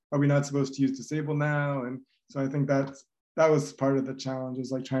 well, are we not supposed to use disabled now? And so I think that was part of the challenge,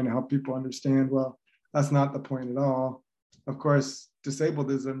 is like trying to help people understand, well, that's not the point at all. Of course,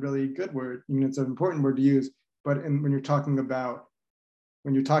 disabled is a really good word. It's an important word to use, but when you're talking about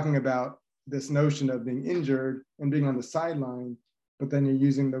this notion of being injured and being on the sideline, but then you're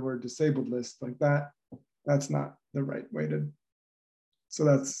using the word disabled list like that, that's not the right way to. So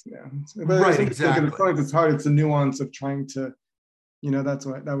that's, yeah. But right, exactly. It's hard. It's the nuance of trying to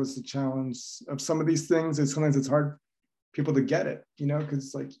that was the challenge of some of these things. Is sometimes it's hard people to get it,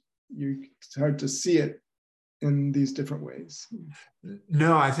 because like it's hard to see it in these different ways.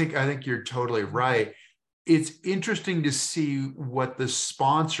 No, I think you're totally right. It's interesting to see what the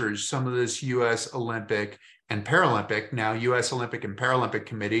sponsors, some of this U.S. Olympic and Paralympic, now U.S. Olympic and Paralympic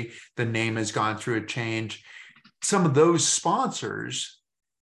Committee, the name has gone through a change. Some of those sponsors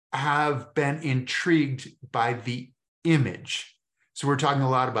have been intrigued by the image. So we're talking a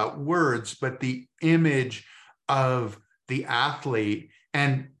lot about words, but the image of the athlete,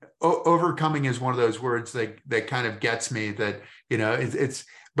 and overcoming is one of those words that kind of gets me, that,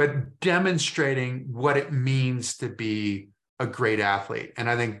 but demonstrating what it means to be a great athlete. And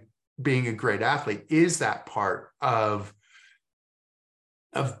I think being a great athlete is that part of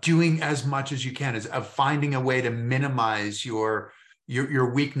doing as much as you can, of finding a way to minimize your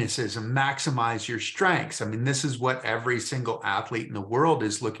weaknesses and maximize your strengths. I mean, this is what every single athlete in the world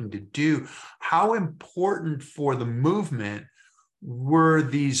is looking to do. How important for the movement were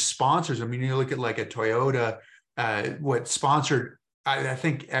these sponsors? I mean, you look at like a Toyota, what sponsored, I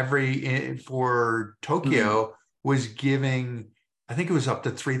think for Tokyo was giving, I think it was up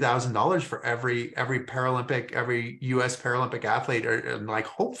to $3,000 for every Paralympic, every US Paralympic athlete, or like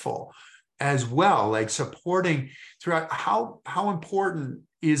hopeful as well, like supporting throughout. How important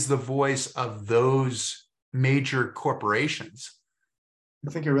is the voice of those major corporations? I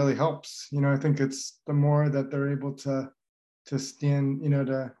think it really helps. I think it's the more that they're able to stand,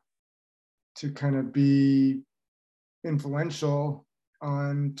 to kind of be influential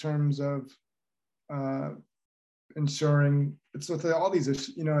on terms of ensuring it's with all these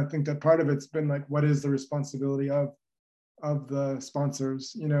issues. I think that part of it's been like, what is the responsibility of the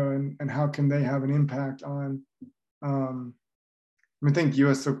sponsors, and how can they have an impact on, I think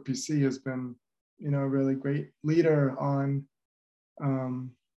USOPC has been, a really great leader on,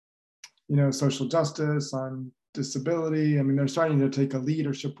 social justice, on disability. I mean, they're starting to take a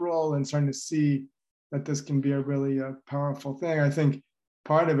leadership role and starting to see that this can be a really powerful thing. I think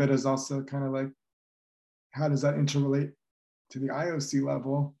part of it is also kind of like, how does that interrelate to the IOC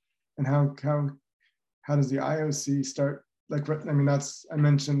level, and how does the IOC start, like, I mean, I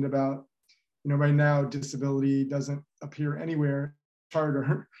mentioned about, right now disability doesn't appear anywhere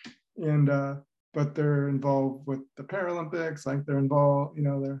charter, and but they're involved with the Paralympics, like they're involved,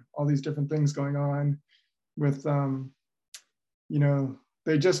 there are all these different things going on with,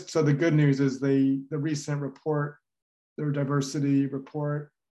 they just, so the good news is the recent report, their diversity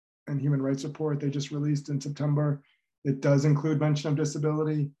report and human rights report they just released in September, it does include mention of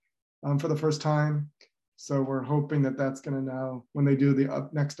disability for the first time. So we're hoping that that's going to now, when they do the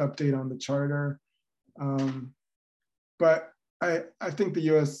next update on the charter. But I think the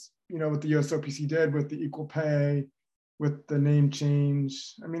US, what the USOPC did with the equal pay, with the name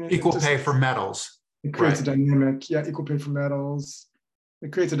change, I mean, equal pay for medals. It creates a dynamic. Yeah, equal pay for medals.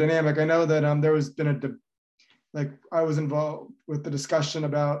 It creates a dynamic. I know that there was been I was involved with the discussion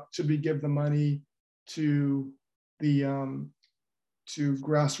about, should we give the money to the to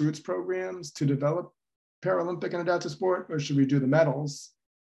grassroots programs to develop Paralympic and adaptive sport, or should we do the medals?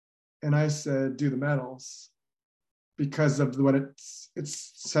 And I said, do the medals, because of what it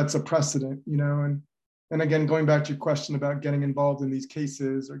sets a precedent, and again, going back to your question about getting involved in these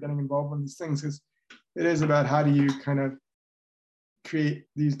cases or getting involved in these things, because it is about how do you kind of create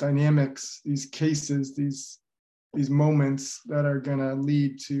these dynamics, these cases, these moments that are going to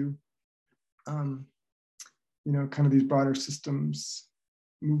lead to, kind of these broader systems,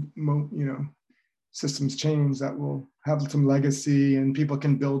 systems change that will have some legacy and people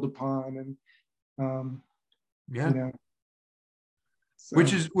can build upon, and so.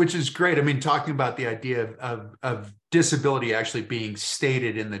 Which is great. I mean, talking about the idea of disability actually being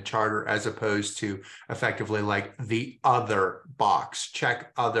stated in the charter, as opposed to effectively like the other box,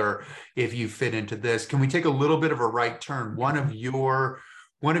 check other if you fit into this. Can we take a little bit of a right turn? One of your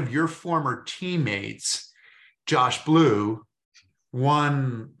former teammates, Josh Blue,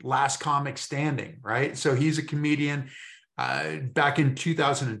 won Last Comic Standing, right? So he's a comedian. Back in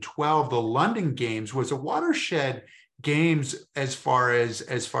 2012, the London Games was a watershed games as far as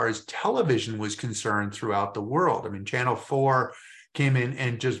television was concerned throughout the world. I mean, Channel 4 came in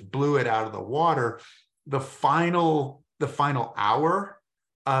and just blew it out of the water. The final hour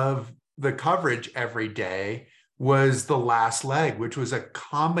of the coverage every day was the last leg, which was a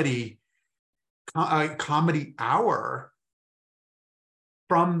comedy hour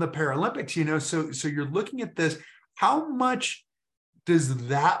from the Paralympics, so you're looking at this. How much does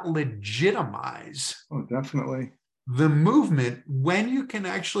that legitimize definitely the movement when you can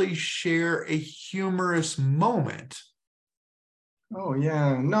actually share a humorous moment Oh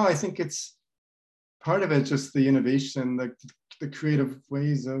yeah, no, I think it's part of it, just the innovation, like the creative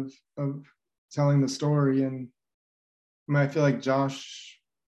ways of telling the story. And I mean, I feel like Josh,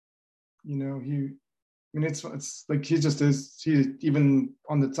 I mean, it's like he just is. He even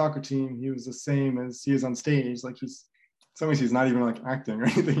on the soccer team, he was the same as he is on stage. Like he's, in some ways, he's not even like acting or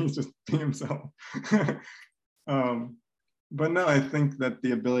anything. He's just being himself. um, but no, I think that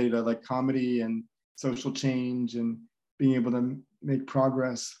the ability to like comedy and social change and being able to make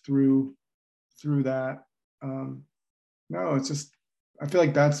progress through that. No, it's just I feel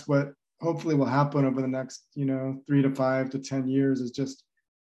like that's what hopefully will happen over the next 3 to 5 to 10 years, is just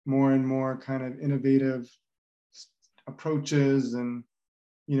more and more kind of innovative approaches, and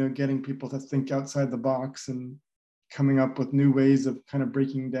getting people to think outside the box and coming up with new ways of kind of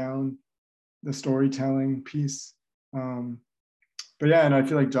breaking down the storytelling piece. But yeah, and I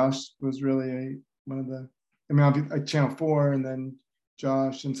feel like Josh was really one of the, I mean, I'll be like Channel 4, and then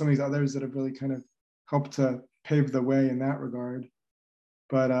Josh and some of these others that have really kind of helped to pave the way in that regard.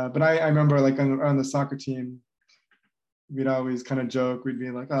 But I remember like on the soccer team, we'd always kind of joke. We'd be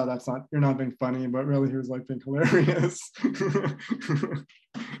like, "Oh, you're not being funny," but really he was like being hilarious. And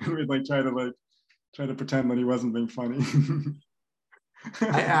we'd like try to pretend that he wasn't being funny.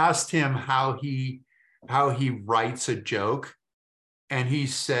 I asked him how he writes a joke, and he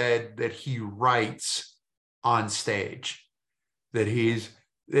said that he writes on stage, that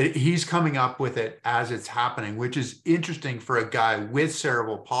he's coming up with it as it's happening, which is interesting for a guy with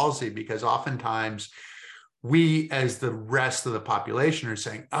cerebral palsy, because oftentimes we, as the rest of the population, are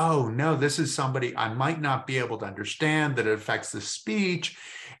saying, oh no, this is somebody I might not be able to understand, that it affects the speech.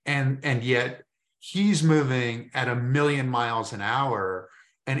 And yet he's moving at 1,000,000 miles an hour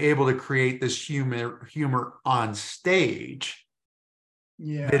and able to create this humor on stage.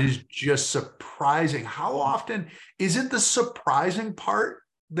 Yeah. That is just surprising. How often is it the surprising part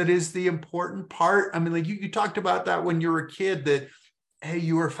that is the important part? I mean, like you talked about that when you were a kid, that, hey,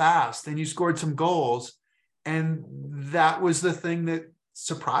 you were fast and you scored some goals. And that was the thing that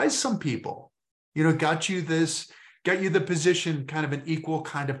surprised some people, got you the position, kind of an equal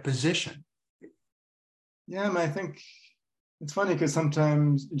kind of position. Yeah, I mean, I think it's funny because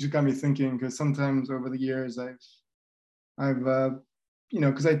sometimes it just got me thinking, because sometimes over the years I've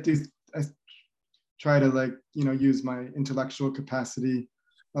because I try to like, use my intellectual capacity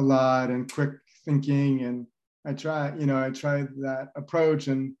a lot and quick thinking. And I try that approach,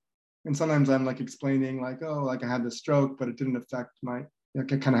 and sometimes I'm like explaining like, oh, like I had this stroke, but it didn't affect my, I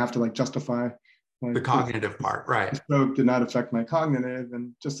kind of have to like justify like the cognitive part, right? The stroke did not affect my cognitive,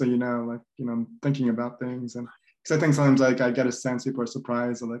 and just so I'm thinking about things. And because I think sometimes like I get a sense people are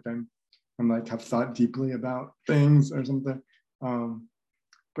surprised, and like I'm like have thought deeply about things or something.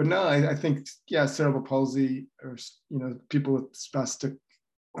 But no, I think cerebral palsy, or people with spastic,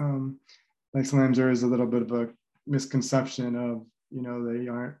 like sometimes there is a little bit of a misconception of they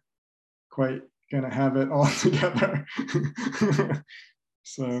aren't quite gonna have it all together.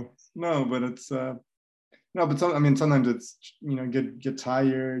 So no, but it's I mean, sometimes it's get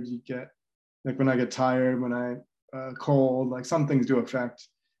tired. You get like when I get tired, when I cold, like some things do affect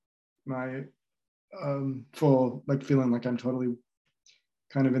my full like feeling like I'm totally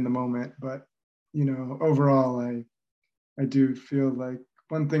kind of in the moment. But overall, I do feel like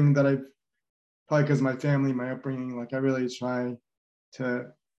one thing that I've, probably because of my family, my upbringing, like I really try to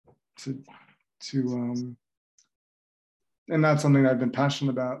and that's something I've been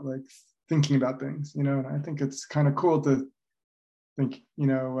passionate about, like thinking about things, and I think it's kind of cool to think,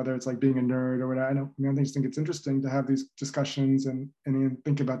 whether it's like being a nerd or whatever. I just think it's interesting to have these discussions and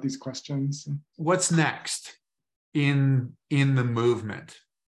think about these questions. What's next in the movement?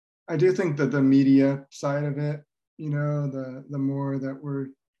 I do think that the media side of it, the more that we're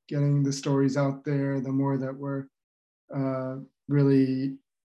getting the stories out there, the more that we're really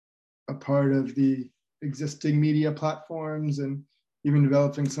a part of the existing media platforms, and even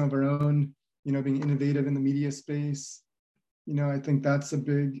developing some of our own, being innovative in the media space. I think that's a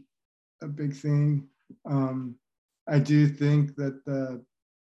big thing. I do think that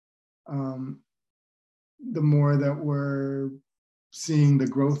the more that we're seeing the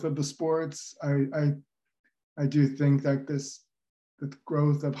growth of the sports, I do think that the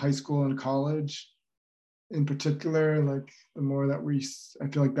growth of high school and college in particular, like the more that I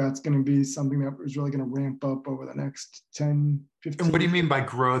feel like that's going to be something that is really going to ramp up over the next 10, 15. And what do you mean by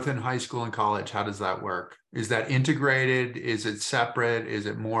growth in high school and college? How does that work? Is that integrated? Is it separate? Is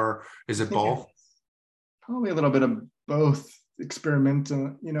it both? Probably a little bit of both,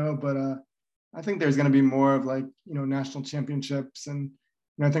 experimental, but I think there's going to be more of like, national championships. And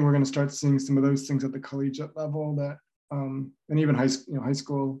I think we're going to start seeing some of those things at the collegiate level that and even high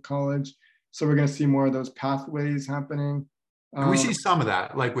school, college. So we're going to see more of those pathways happening. And we see some of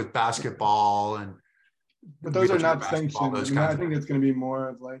that, like with basketball and. But those are not basketball, sanctioned. those I mean, kinds I of think it's going to be more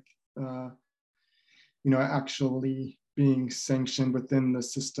of like, actually being sanctioned within the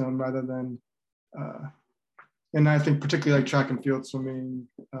system rather than, and I think particularly like track and field swimming,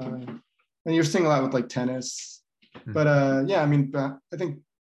 and you're seeing a lot with like tennis. But yeah, I mean, I think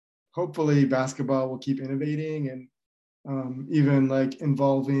hopefully basketball will keep innovating and even like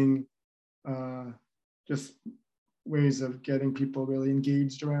involving just ways of getting people really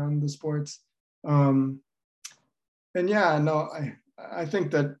engaged around the sports. And yeah, no, I think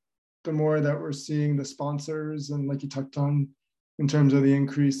that the more that we're seeing the sponsors and like you touched on in terms of the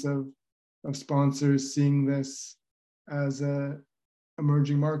increase of sponsors seeing this as a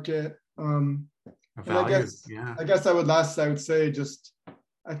emerging market. value. I guess I would say just,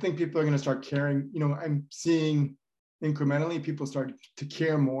 I think people are going to start caring, I'm seeing incrementally people start to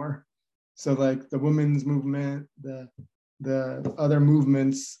care more. So like the women's movement, the other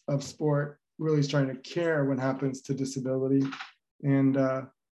movements of sport really starting to care what happens to disability. And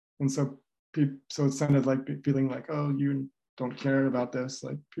so it's kind of like feeling like, oh, you don't care about this.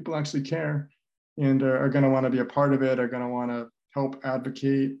 Like people actually care and are going to want to be a part of it, are going to want to help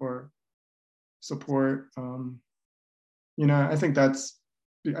advocate or support. I think I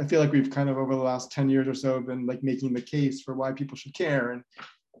feel like we've kind of over the last 10 years or so been like making the case for why people should care. And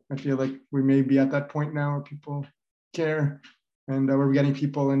I feel like we may be at that point now where people care and we're getting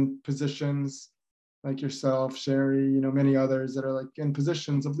people in positions like yourself, Sherry, many others that are like in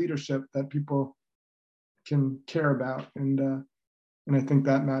positions of leadership that people can care about. And I think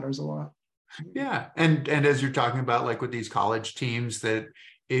that matters a lot. Yeah. And as you're talking about, like with these college teams, that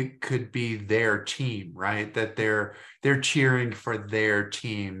it could be their team, right? That they're cheering for their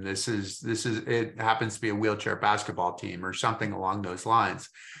team. This is it happens to be a wheelchair basketball team or something along those lines,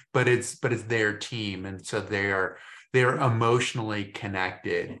 but it's their team. And so they're emotionally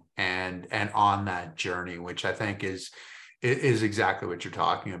connected and on that journey, which I think is exactly what you're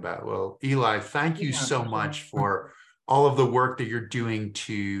talking about. Well, Eli, thank you so much for all of the work that you're doing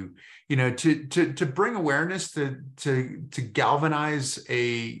to bring awareness, to galvanize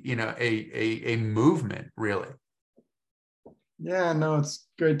a movement, really. Yeah, no, it's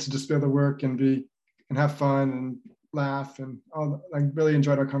great to just be able to work and have fun and laugh and all. I really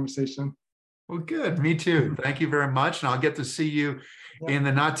enjoyed our conversation. Well, good. Me too. Thank you very much. And I'll get to see you in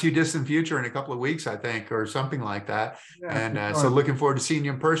the not too distant future in a couple of weeks, I think, or something like that. Yeah, and so looking forward to seeing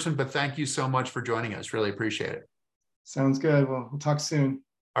you in person, but thank you so much for joining us. Really appreciate it. Sounds good. Well, we'll talk soon.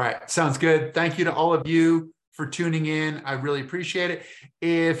 All right. Sounds good. Thank you to all of you for tuning in. I really appreciate it.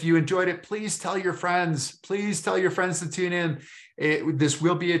 If you enjoyed it, please tell your friends. Please tell your friends to tune in. This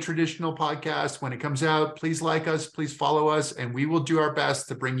will be a traditional podcast. When it comes out, please like us, please follow us, and we will do our best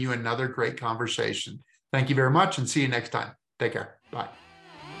to bring you another great conversation. Thank you very much and see you next time. Take care. Bye.